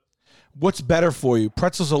 What's better for you?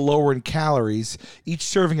 Pretzels are lower in calories. Each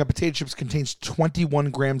serving of potato chips contains 21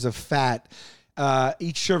 grams of fat.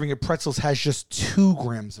 Each serving of pretzels has just 2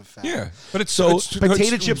 grams of fat. Yeah, but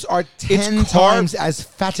potato chips are 10 carb- times as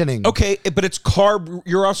fattening. Okay, but it's carb.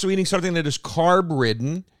 You're also eating something that is carb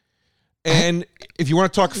ridden, and if you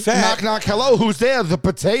want to talk fat, Knock, knock. Hello, who's there? The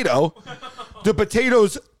potato. The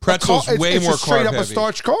potato's Pretzel's way more it's straight carb up a heavy.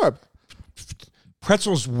 starch carb.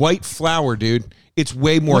 pretzel's white flour, dude. It's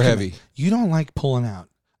way more Look at heavy. me. You don't like pulling out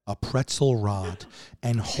a pretzel rod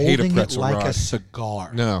and Hate a holding it pretzel like rod. a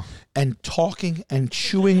cigar. No. And talking and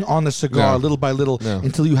chewing on the cigar No. little by little No.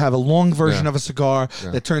 until you have a long version No. of a cigar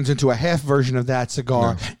that turns into a half version of that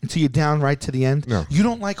cigar until you're down right to the end. No. You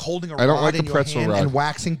don't like holding a I don't rod like in a your pretzel hand rod. and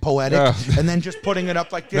waxing poetic No. and then just putting it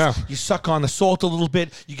up like this. No. You suck on the salt a little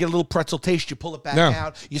bit. You get a little pretzel taste. You pull it back No.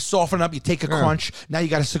 out. You soften up. You take a No. crunch. Now you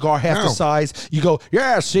got a cigar half No. the size. You go,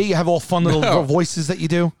 yeah, see? You have all fun little No. voices that you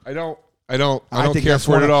do. I don't think care that's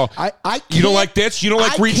for one it at of- all. You don't like this? You don't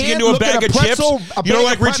like I reaching can't into a look at bag a of chips? pretzel- a You don't bag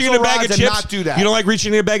like of reaching into a pretzel bag of rods and chips? not do that. You don't like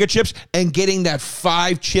reaching into a bag of chips and getting that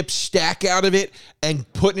 5-chip stack out of it and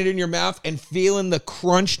putting it in your mouth and feeling the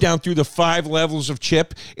crunch down through the 5 levels of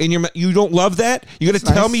chip in your mouth? You don't love that? You're going to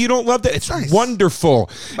tell nice. me you don't love that? It's nice. wonderful.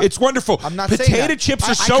 It's wonderful. I'm not Potato saying that. chips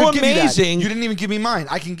are I so could give you that. amazing. You didn't even give me mine.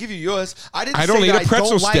 I can give you yours. I didn't I don't say need that a pretzel I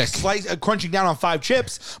don't like stick. crunching down on 5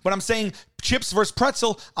 chips, but I'm saying chips versus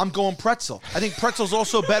pretzel, I'm going pretzel. I think pretzel's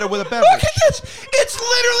also better with a beverage. Look at this. It's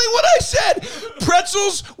literally what I said.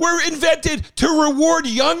 Pretzels were invented to reward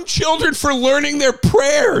young children for learning their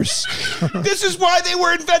prayers. This is why they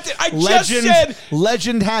were invented. I just said.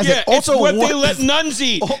 Legend has Yeah, it. Also, it's what they does- let nuns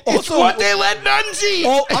eat. It's Also- what they let nuns eat.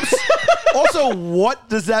 Also, what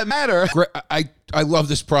does that matter? I love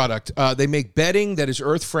this product. They make bedding that is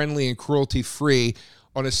earth-friendly and cruelty-free.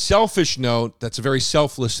 On a selfish note, that's a very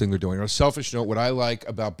selfless thing they're doing. On a selfish note, what I like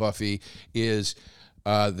about Buffy is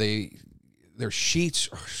their sheets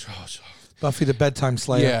are so soft. Buffy the Bedtime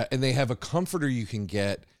Slayer. Yeah, and they have a comforter you can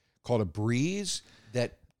get called a Breeze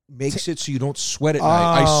that makes it so you don't sweat at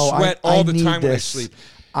night. I sweat all the need time when I this. sleep.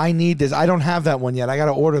 I need this. I don't have that one yet. I got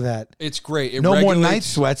to order that. It's great. It No more regulates- night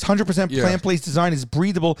sweats. 100% plant-based design is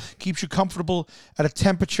breathable, keeps you comfortable at a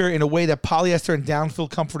temperature in a way that polyester and downfill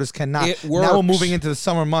comforters cannot. It Now we're works. moving into the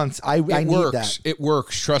summer months. I It need works. that. It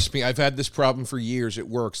works. Trust me. I've had this problem for years. It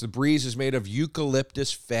works. The Breeze is made of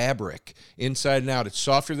eucalyptus fabric inside and out. It's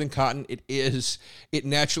softer than cotton. It is. It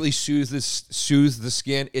naturally soothes the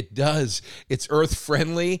skin. It does. It's earth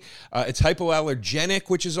friendly. It's hypoallergenic,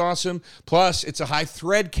 which is awesome. Plus, it's a high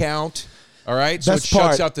thread count. All right, so Best it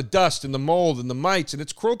shuts part. out the dust and the mold and the mites, and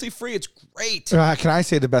it's cruelty free. It's great. Can I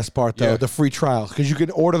say the best part though? Yeah. The free trial, because you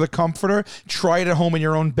can order the comforter, try it at home in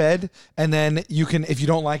your own bed, and then you can. If you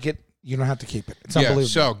don't like it, you don't have to keep it. It's unbelievable.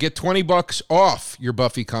 So get $20 off your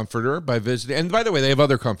Buffy comforter by visiting. And by the way, they have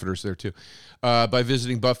other comforters there too. By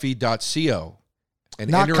visiting buffy.co. And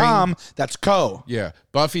Not entering, com, that's co. Yeah,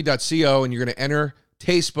 Buffy.co, and you're going to enter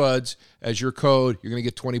Taste Buds as your code. You're going to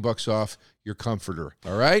get $20 off your comforter.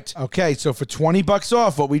 All right? Okay, so for $20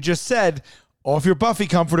 off, what we just said, off your Buffy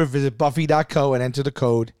comforter, visit Buffy.co and enter the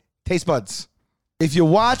code TasteBuds. If you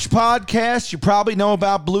watch podcasts, you probably know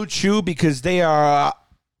about Blue Chew because they are,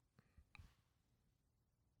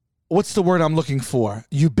 what's the word I'm looking for?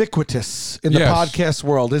 Ubiquitous in the Yes. podcast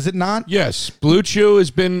world, is it not? Yes. Blue Chew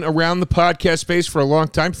has been around the podcast space for a long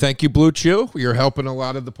time. Thank you, Blue Chew. You're helping a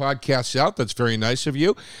lot of the podcasts out. That's very nice of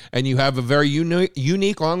you. And you have a very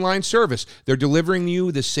unique online service. They're delivering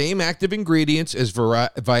you the same active ingredients as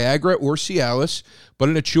Viagra or Cialis, but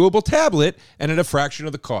in a chewable tablet and at a fraction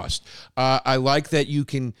of the cost. I like that you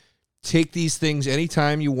can take these things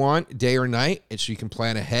anytime you want, day or night, and so you can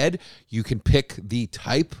plan ahead. You can pick the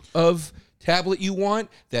type of tablet you want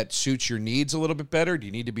that suits your needs a little bit better. Do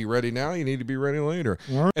you need to be ready now? You need to be ready later.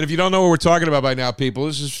 And if you don't know what we're talking about by now, people,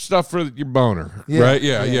 this is stuff for your boner, right?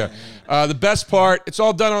 Yeah. The best part, it's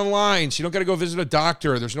all done online, so you don't got to go visit a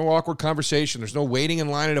doctor. There's no awkward conversation. There's no waiting in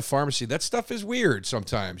line at a pharmacy. That stuff is weird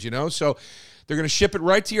sometimes, So they're going to ship it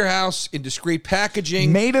right to your house in discreet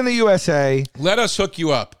packaging. Made in the USA. Let us hook you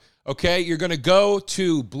up. Okay, you're going to go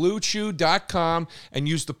to BlueChew.com and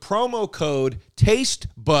use the promo code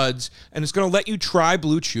TasteBuds, and it's going to let you try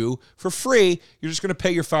Blue Chew for free. You're just going to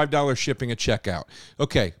pay your $5 shipping at checkout.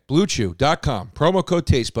 Okay, BlueChew.com, promo code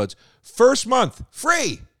TasteBuds. First month,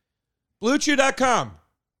 free. BlueChew.com,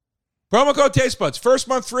 promo code TasteBuds. First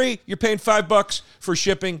month free. You're paying $5 for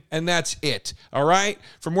shipping, and that's it. All right?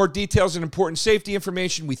 For more details and important safety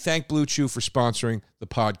information, we thank Blue Chew for sponsoring the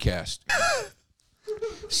podcast.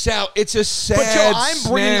 Sal, it's a sad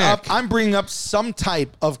I'm bringing up some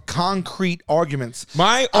type of concrete arguments.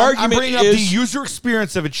 My argument I'm bringing up is the user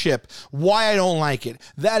experience of a chip, why I don't like it,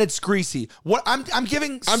 that it's greasy. What I'm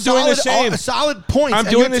giving doing the same. Solid points. I'm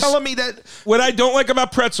doing you're telling me that what I don't like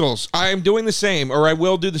about pretzels, I am doing the same, or I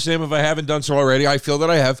will do the same if I haven't done so already. I feel that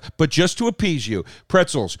I have, but just to appease you,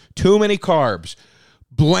 pretzels, too many carbs,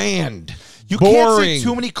 bland. You boring. Can't say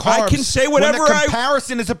too many carbs. I can say whatever when the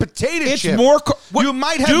comparison is a potato chip. It's more. You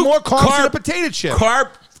might have more carbs than a potato chip.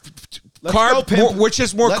 Which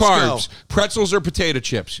is more Let's carbs? go. Pretzels or potato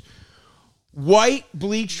chips? White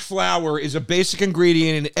bleached flour is a basic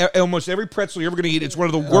ingredient in almost every pretzel you're ever going to eat. It's one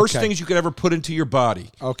of the worst things you could ever put into your body.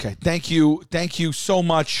 Okay, thank you so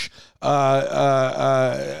much. 1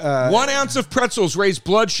 ounce of pretzels raise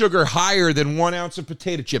blood sugar higher than 1 ounce of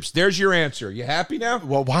potato chips. There's your answer. You happy now?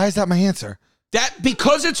 Well, why is that my answer?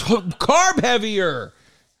 Because it's carb heavier.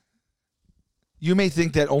 You may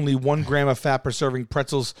think that only 1 gram of fat per serving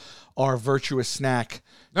pretzels are a virtuous snack.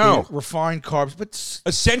 No. Refined carbs, but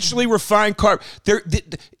essentially refined carb.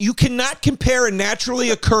 You cannot compare a naturally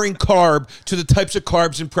occurring carb to the types of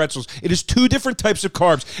carbs in pretzels. It is 2 different types of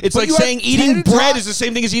carbs. It's like saying eating bread is the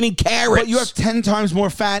same thing as eating carrots. But you have 10 times more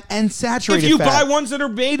fat and saturated fat. If you buy ones that are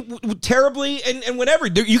made terribly and whatever,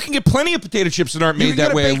 you can get plenty of potato chips that aren't made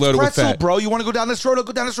that way and loaded with fat. Bro, you want to go down this road? I'll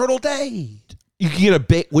go down this road all day. You can get a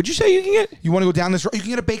baked. What'd you say you can get? You want to go down this road? You can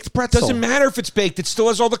get a baked pretzel. Doesn't matter if it's baked. It still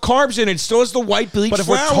has all the carbs in it. It still has the white bleached flour.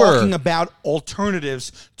 But if we're talking about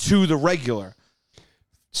alternatives to the regular.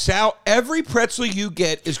 Sal, every pretzel you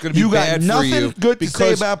get is going to be bad for you. You got nothing good to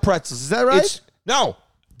say about pretzels. Is that right? No.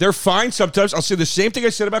 They're fine sometimes. I'll say the same thing I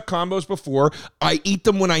said about combos before. I eat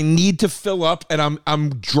them when I need to fill up and I'm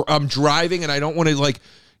driving and I don't want to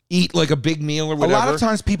eat like a big meal or whatever. A lot of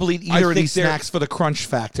times people eat either of these snacks for the crunch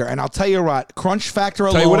factor. And I'll tell you what, crunch factor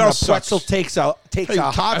alone, a pretzel takes a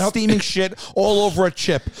hot steaming shit all over a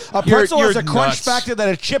chip. A pretzel has a crunch factor that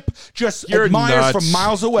a chip just admires from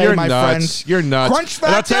miles away, my friends. You're nuts. Crunch factor.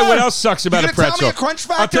 And I'll tell you what else sucks about a pretzel. Tell me a crunch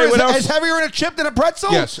factor is heavier in a chip than a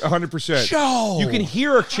pretzel? Yes, 100%. Joe. You can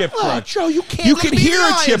hear a chip crunch. Joe, you can't You can hear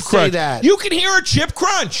a chip crunch. That. You can hear a chip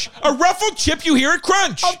crunch. A ruffled chip, you hear it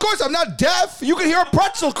crunch. Of course, I'm not deaf. You can hear a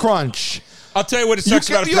pretzel crunch. I'll tell you what it sucks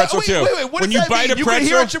about a pretzel too. Wait, what does that mean? You can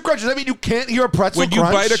hear a chip crunch. Does that mean you can't hear a pretzel crunch? When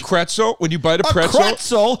you bite a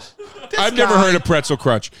pretzel, I've never heard a pretzel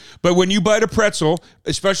crunch. But when you bite a pretzel,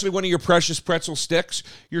 especially one of your precious pretzel sticks,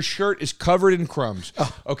 your shirt is covered in crumbs.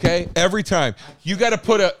 Okay? Every time. You got to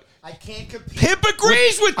put a... I can't compete. Pimp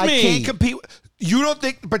agrees with me. I can't compete. You don't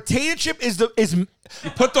think potato chip is... You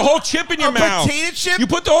put the whole chip in your mouth. Potato chip? You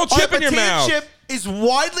put the whole chip in your mouth. Chip is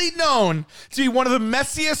widely known to be one of the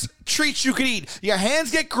messiest treats you can eat. Your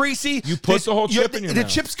hands get greasy. You put the whole chip in your The mouth.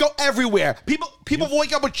 chips go everywhere. People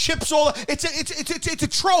wake up with chips all. It's a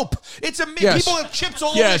trope. Yes. People have chips all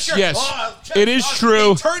over Yes, their shirt. yes. Oh, chips. It is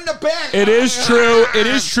true. They turn the back. It is true. It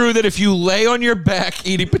is true that if you lay on your back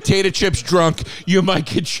eating potato chips drunk, you might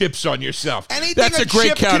get chips on yourself. Anything That's a great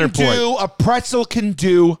chip counterpoint. Can do, a pretzel can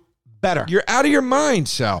do better. You're out of your mind,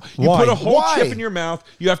 Sal. You Why? put a whole Why? chip in your mouth.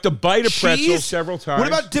 You have to bite a pretzel Cheese? several times. What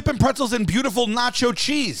about dipping pretzels in beautiful nacho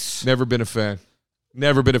cheese? Never been a fan.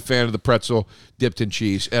 Never been a fan of the pretzel dipped in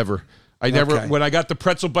cheese ever. I never. Okay. When I got the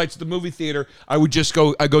pretzel bites at the movie theater, I would just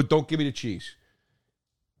go. Don't give me the cheese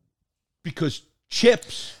because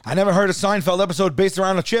chips. I never heard a Seinfeld episode based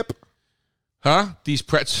around a chip. Huh? These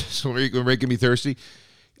pretzels are making me thirsty.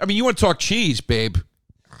 I mean, you want to talk cheese, babe?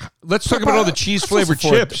 Let's talk about all the cheese flavored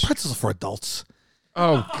chips. Pretzels are for adults.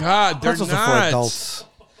 Oh God, they're Pretzels not. are for adults.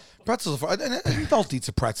 Pretzels are for an adult eats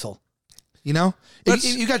a pretzel. You know, if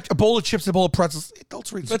you got a bowl of chips, and a bowl of pretzels.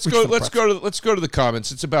 Adults reach. Let's go to the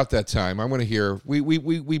comments. It's about that time. I want to hear.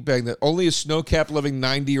 We bang that. Only a snow-capped living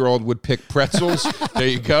 90-year-old would pick pretzels. There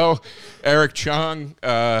you go. Eric Chong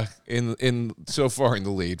in so far in the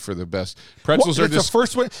lead for the best. Pretzels are the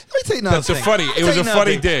first one. Let me tell you another That's a thing. funny. It was a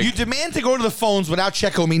funny dig. You demand to go to the phones without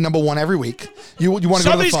checking me number one every week. You want to go to the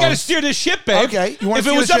Somebody's got to phones. steer this ship, babe. Okay. If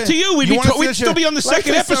it was up to you, we'd still be on the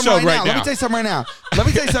second episode right now. Let me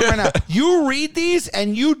tell you something right now. You read these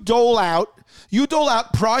and you dole out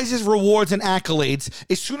prizes, rewards, and accolades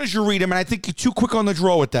as soon as you read them, and I think you're too quick on the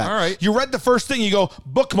draw with that. All right. You read the first thing, you go,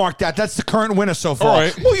 bookmark that. That's the current winner so far. All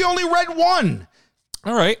right. Well, you only read one.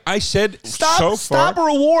 All right. I said Stop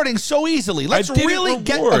rewarding so easily. Let's really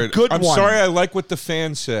get a good I'm one. sorry. I like what the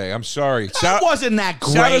fans say. I'm sorry. That wasn't that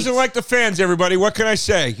great. Sal doesn't like the fans, everybody. What can I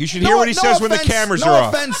say? You should hear what he says when the cameras are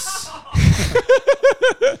off. No offense.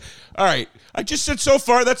 All right. I just said so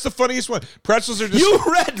far, that's the funniest one. Pretzels are just... You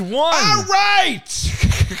read one. All right.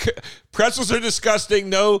 Pretzels are disgusting.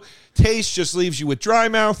 No taste, just leaves you with dry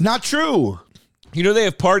mouth. Not true. You know they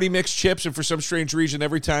have party mixed chips, and for some strange reason,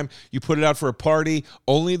 every time you put it out for a party,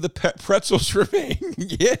 only the pretzels remain.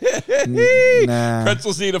 Yeah. Nah.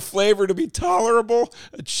 Pretzels need a flavor to be tolerable.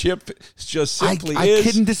 A chip just simply I is.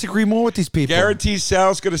 couldn't disagree more with these people. Guarantees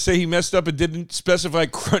Sal's going to say he messed up and didn't specify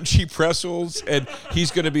crunchy pretzels, and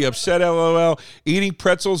he's going to be upset, LOL. Eating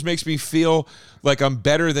pretzels makes me feel like I'm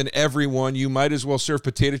better than everyone. You might as well serve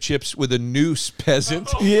potato chips with a noose, peasant.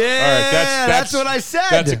 Yeah, all right, that's what I said.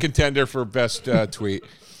 That's a contender for best tweet.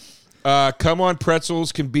 Come on,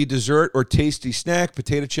 pretzels can be dessert or tasty snack.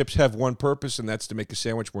 Potato chips have one purpose, and that's to make a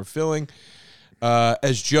sandwich more filling.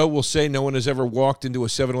 As Joe will say, no one has ever walked into a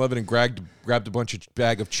 7-Eleven and grabbed a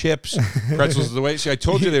bag of chips. Pretzels is the way. See, I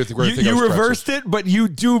told you they were the great thing. You reversed it, but you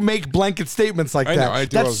do make blanket statements like I that. know, I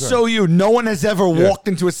do all That's the time. so you. No one has ever walked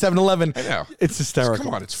into a 7-Eleven. I know. It's hysterical.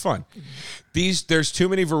 Come on, it's fun. There's too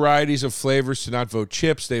many varieties of flavors to not vote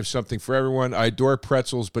chips. They have something for everyone. I adore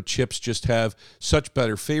pretzels, but chips just have such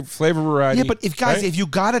better flavor variety. Yeah, but if you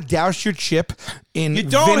gotta douse your chip in You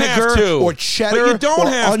don't have vinegar to. or But cheddar you don't or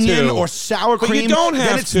have onion to. or sour But you cream, don't then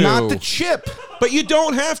have it's to. not the chip. But you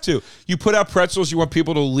don't have to. You put out pretzels, you want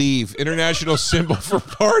people to leave. International symbol for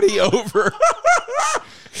party over.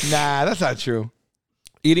 Nah, that's not true.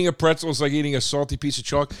 Eating a pretzel is like eating a salty piece of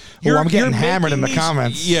chalk. I'm getting hammered making in the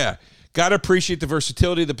comments. Yeah. Got to appreciate the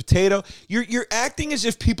versatility of the potato. You're acting as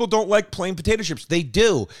if people don't like plain potato chips. They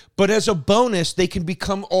do. But as a bonus, they can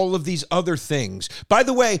become all of these other things. By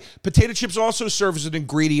the way, potato chips also serve as an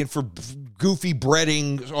ingredient for goofy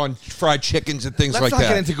breading on fried chickens and things Let's like not that.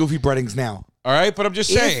 get into goofy breadings now. All right? But I'm just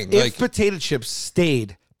saying. If potato chips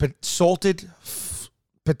stayed salted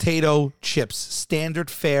potato chips,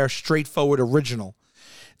 standard, fair, straightforward, original,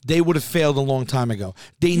 they would have failed a long time ago.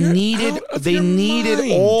 They needed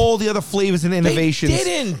mind. all the other flavors and innovations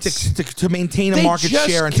didn't. to maintain a market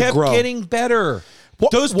share and to grow. They just kept getting better.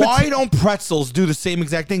 Why don't pretzels do the same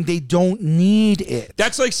exact thing? They don't need it.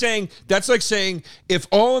 That's like saying if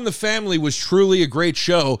All in the Family was truly a great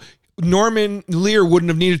show, Norman Lear wouldn't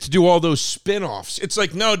have needed to do all those spin-offs. It's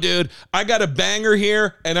like, no, dude, I got a banger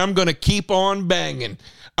here, and I'm going to keep on banging.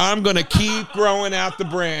 I'm going to keep growing out the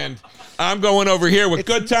brand. I'm going over here with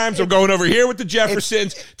Good Times. I'm going over here with the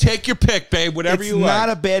Jeffersons. Take your pick, babe, whatever you like. It's not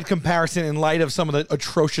a bad comparison in light of some of the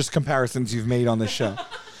atrocious comparisons you've made on this show.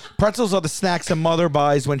 Pretzels are the snacks a mother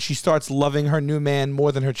buys when she starts loving her new man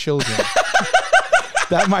more than her children.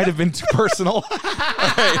 That might have been too personal.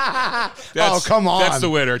 Oh, come on. That's the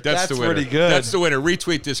winner. That's the winner. pretty good. That's the winner.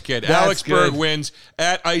 Retweet this kid. That's Alex Berg good. wins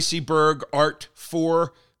at Icyberg Art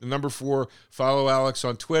 4, the number 4. Follow Alex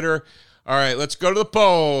on Twitter. All right, let's go to the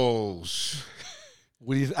polls.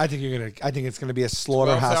 What do you? I think it's gonna be a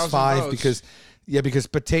slaughterhouse 12,000 5 votes. because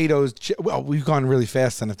potatoes. Well, we've gone really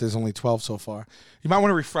fast. Then if there's only 12 so far, you might want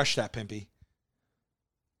to refresh that, Pimpy.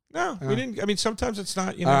 No, we didn't. I mean, sometimes it's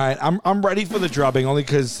not. You know. All right, I'm ready for the drubbing only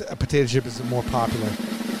because a potato chip is more popular.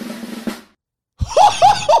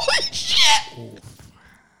 Holy shit!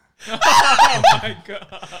 Oh my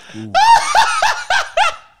god.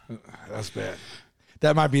 That's bad.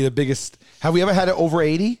 That might be the biggest. Have we ever had it over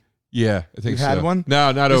 80? Yeah, I think You've had so. one?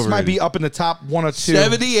 No, not This over. might 80. be up in the top 1 or 2.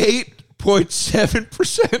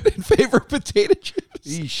 78.7% in favor of potato chips.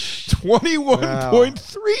 Eesh.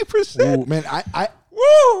 21.3%. Ooh, man, I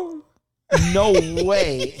Woo! no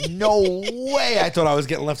way. I thought I was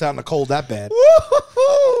getting left out in the cold that bad.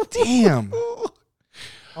 Woo! Damn.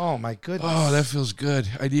 Oh my goodness. Oh, that feels good.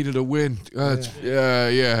 I needed a win.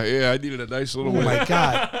 Yeah. I needed a nice little Oh win. my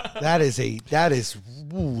god. That is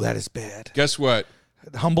bad. Guess what?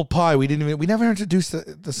 Humble pie. We never introduced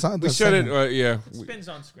the son. We said it. Yeah. Spins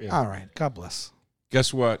on screen. All right. God bless.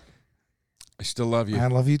 Guess what? I still love you. I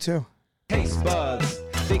love you too. Taste buds,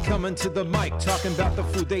 they coming to the mic, talking about the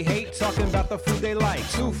food they hate, talking about the food they like.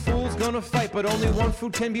 Two fools gonna fight, but only one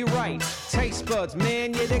food can be right. Taste buds,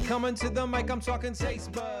 man, yeah, they coming to the mic. I'm talking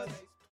taste buds.